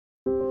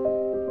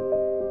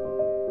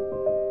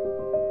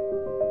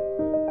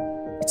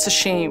It's a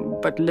shame,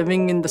 but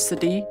living in the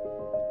city,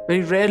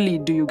 very rarely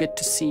do you get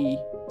to see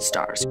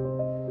stars.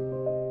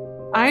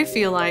 I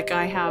feel like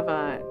I have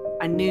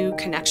a new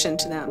connection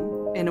to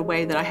them in a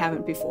way that I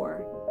haven't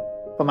before.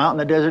 If I'm out in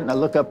the desert and I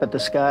look up at the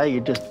sky,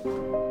 you just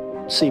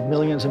see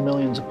millions and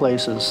millions of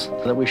places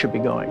that we should be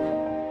going.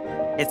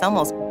 It's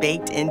almost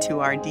baked into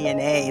our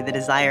DNA, the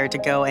desire to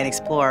go and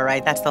explore,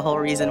 right? That's the whole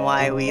reason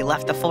why we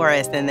left the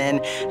forest and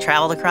then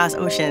traveled across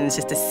oceans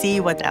just to see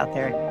what's out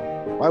there.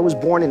 I was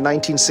born in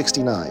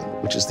 1969,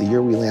 which is the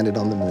year we landed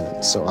on the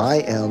moon. So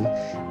I am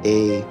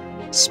a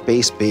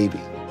space baby.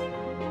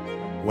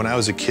 When I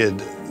was a kid,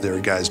 there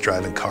were guys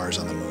driving cars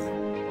on the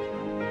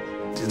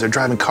moon. They're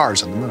driving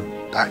cars on the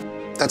moon.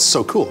 That's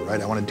so cool,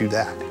 right? I want to do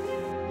that.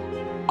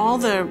 All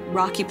the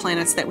rocky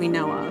planets that we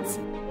know of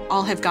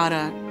all have got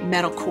a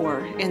metal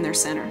core in their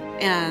center.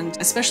 And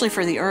especially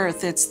for the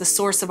Earth, it's the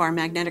source of our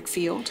magnetic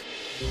field.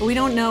 But we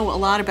don't know a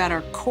lot about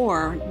our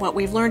core. What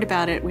we've learned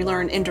about it, we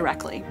learn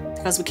indirectly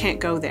because we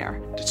can't go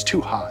there. It's too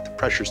hot, the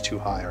pressure's too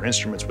high, our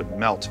instruments would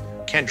melt.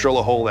 Can't drill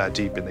a hole that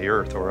deep in the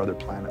Earth or other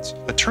planets.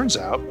 It turns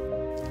out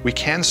we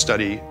can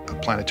study a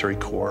planetary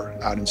core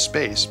out in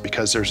space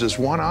because there's this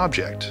one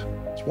object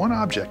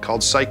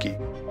called Psyche.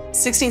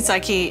 16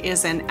 Psyche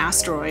is an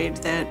asteroid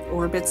that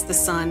orbits the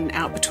sun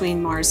out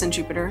between Mars and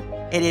Jupiter.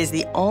 It is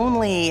the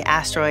only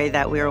asteroid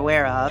that we're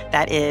aware of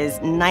that is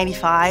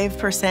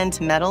 95%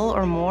 metal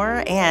or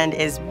more and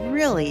is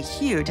really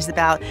huge. It's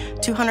about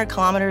 200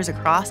 kilometers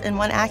across in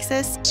one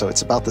axis. So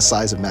it's about the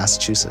size of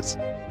Massachusetts.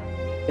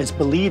 It's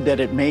believed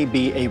that it may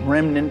be a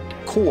remnant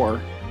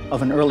core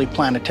of an early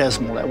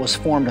planetesimal that was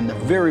formed in the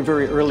very,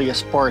 very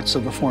earliest parts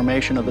of the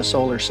formation of the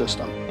solar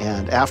system.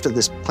 And after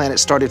this planet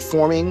started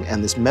forming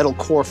and this metal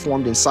core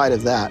formed inside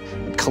of that,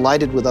 it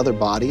collided with other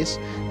bodies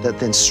that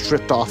then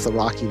stripped off the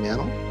rocky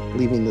mantle,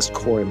 leaving this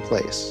core in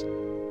place.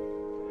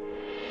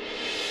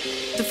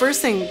 The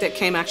first thing that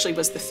came actually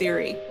was the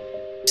theory.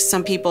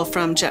 Some people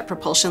from Jet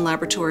Propulsion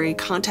Laboratory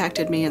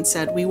contacted me and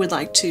said, we would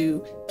like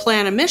to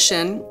plan a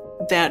mission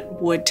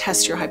that would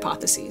test your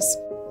hypotheses.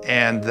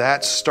 And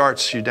that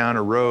starts you down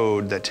a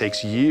road that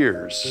takes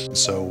years.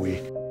 So we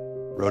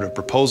wrote a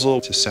proposal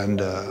to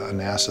send a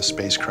NASA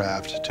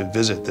spacecraft to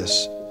visit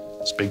this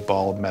big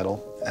ball of metal.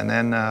 And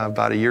then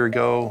about a year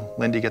ago,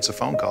 Lindy gets a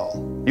phone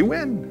call. You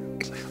win.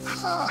 It's like,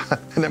 ah.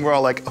 And then we're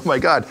all like, oh my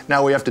God,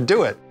 now we have to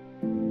do it.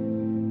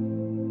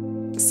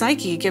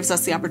 Psyche gives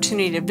us the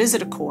opportunity to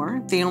visit a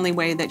core, the only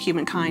way that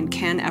humankind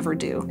can ever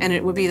do. And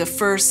it would be the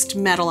first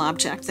metal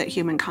object that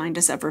humankind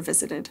has ever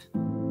visited.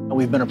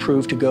 We've been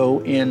approved to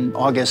go in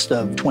August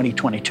of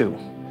 2022.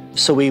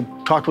 So we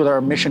talked with our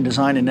mission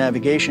design and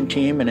navigation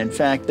team, and in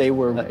fact, they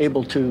were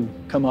able to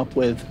come up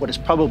with what is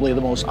probably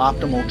the most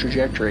optimal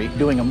trajectory,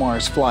 doing a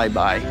Mars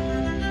flyby.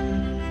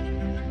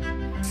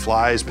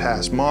 Flies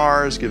past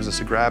Mars, gives us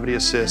a gravity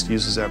assist,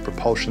 uses that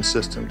propulsion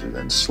system to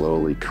then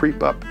slowly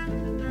creep up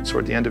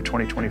toward the end of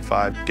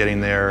 2025, getting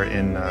there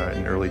in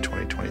early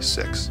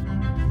 2026.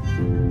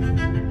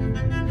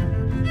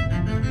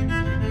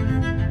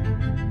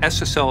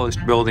 SSL is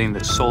building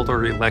the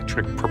solar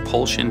electric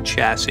propulsion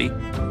chassis.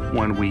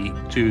 When we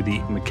do the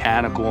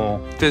mechanical,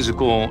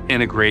 physical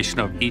integration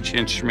of each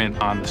instrument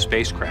on the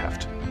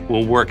spacecraft,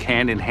 we'll work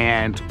hand in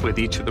hand with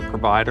each of the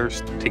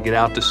providers to get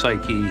out to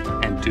Psyche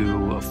and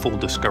do a full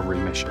discovery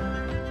mission.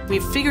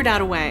 We've figured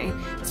out a way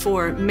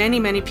for many,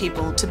 many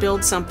people to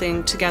build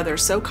something together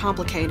so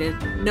complicated,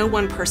 no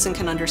one person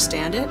can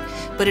understand it,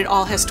 but it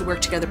all has to work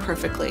together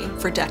perfectly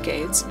for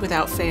decades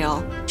without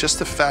fail. Just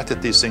the fact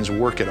that these things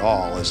work at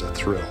all is a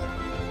thrill.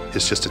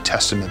 It's just a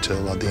testament to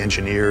the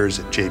engineers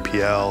at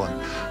JPL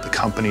and the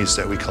companies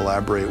that we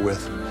collaborate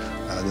with,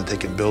 that they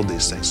can build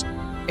these things.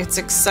 It's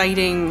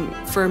exciting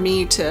for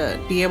me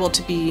to be able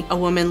to be a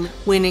woman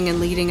winning and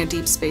leading a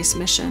deep space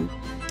mission.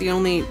 The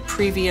only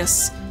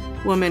previous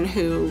woman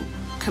who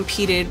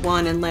competed,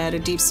 won, and led a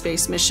deep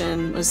space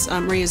mission was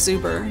Maria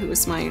Zuber, who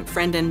was my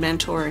friend and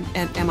mentor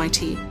at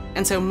MIT.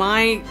 And so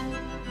my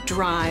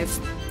drive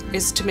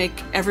is to make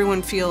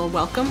everyone feel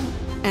welcome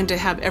and to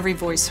have every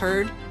voice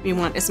heard. We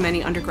want as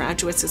many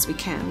undergraduates as we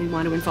can. We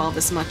want to involve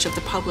as much of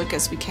the public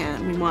as we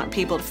can. We want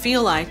people to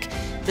feel like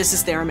this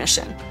is their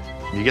mission.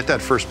 You get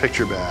that first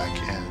picture back,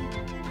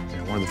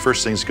 and one of the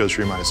first things that goes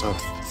through your mind is, oh,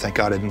 thank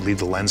God I didn't leave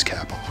the lens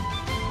cap on.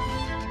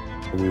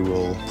 We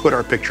will put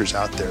our pictures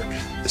out there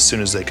as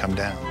soon as they come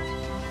down.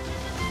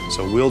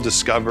 So we'll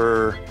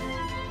discover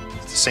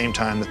at the same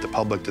time that the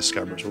public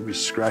discovers. We'll be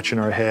scratching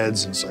our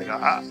heads and it's like,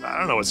 I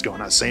don't know what's going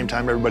on. At the same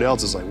time everybody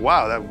else is like,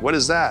 wow, what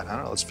is that? I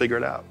don't know, let's figure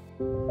it out.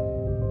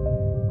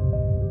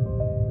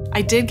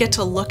 I did get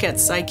to look at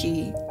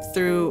Psyche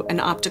through an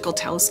optical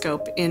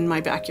telescope in my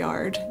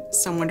backyard.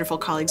 Some wonderful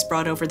colleagues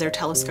brought over their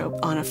telescope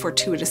on a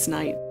fortuitous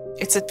night.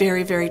 It's a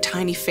very, very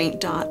tiny, faint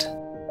dot.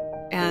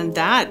 And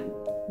that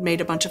made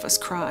a bunch of us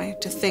cry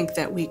to think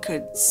that we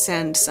could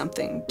send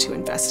something to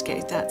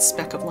investigate that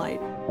speck of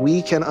light.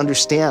 We can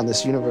understand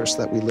this universe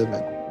that we live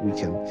in. We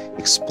can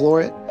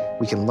explore it,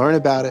 we can learn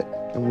about it,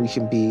 and we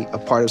can be a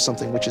part of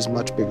something which is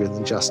much bigger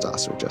than just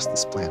us or just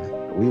this planet.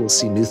 We will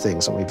see new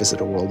things when we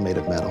visit a world made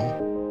of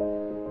metal.